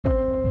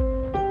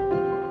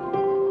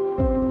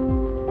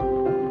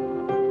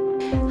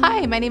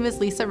Hi, my name is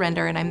Lis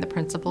Render, and I'm the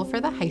principal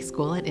for the high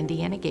school at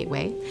Indiana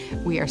Gateway.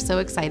 We are so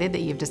excited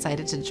that you've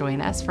decided to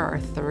join us for our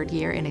 3rd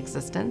year in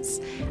existence.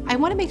 I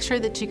want to make sure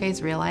that you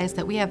guys realize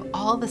that we have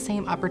all the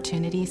same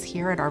opportunities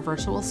here at our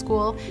virtual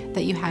school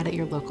that you had at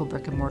your local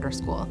brick and mortar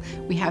school.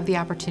 We have the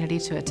opportunity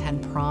to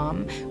attend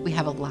prom, we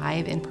have a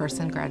live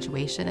in-person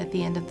graduation at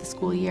the end of the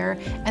school year,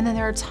 and then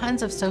there are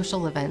tons of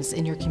social events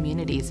in your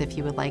communities if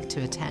you would like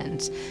to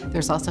attend.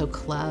 There's also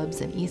clubs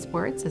and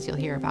esports, as you'll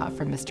hear about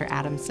from Mr.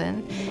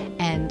 Adamson.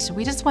 And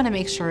we just want to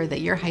make sure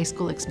that your high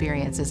school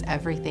experience is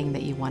everything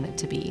that you want it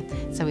to be.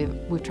 So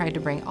we've tried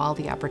to bring all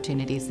the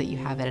opportunities that you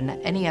have at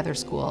any other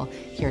school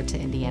here to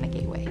Indiana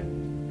Gateway.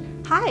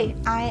 Hi,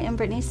 I am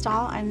Brittany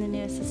Stahl. I'm the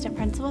new assistant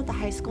principal at the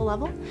high school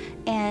level,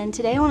 and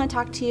today I want to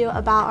talk to you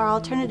about our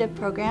alternative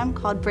program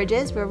called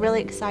Bridges. We're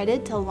really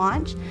excited to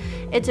launch.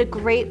 It's a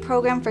great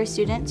program for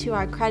students who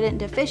are credit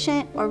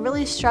deficient or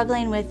really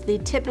struggling with the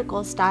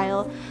typical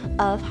style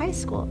of high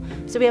school.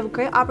 So we have a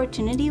great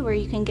opportunity where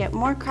you can get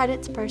more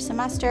credits per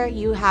semester,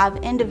 you have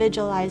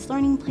individualized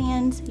learning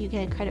plans, you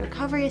get credit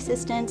recovery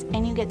assistance,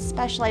 and you get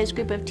specialized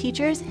group of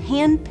teachers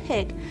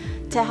hand-picked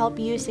to help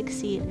you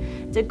succeed.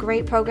 It's a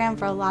great program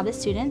for a lot of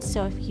students,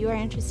 so if you are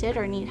interested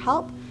or need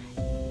help,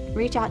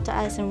 reach out to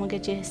us and we'll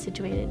get you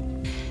situated.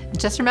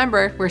 Just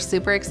remember, we're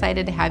super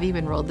excited to have you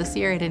enrolled this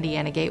year at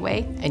Indiana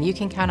Gateway, and you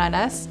can count on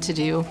us to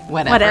do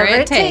whatever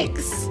it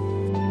takes.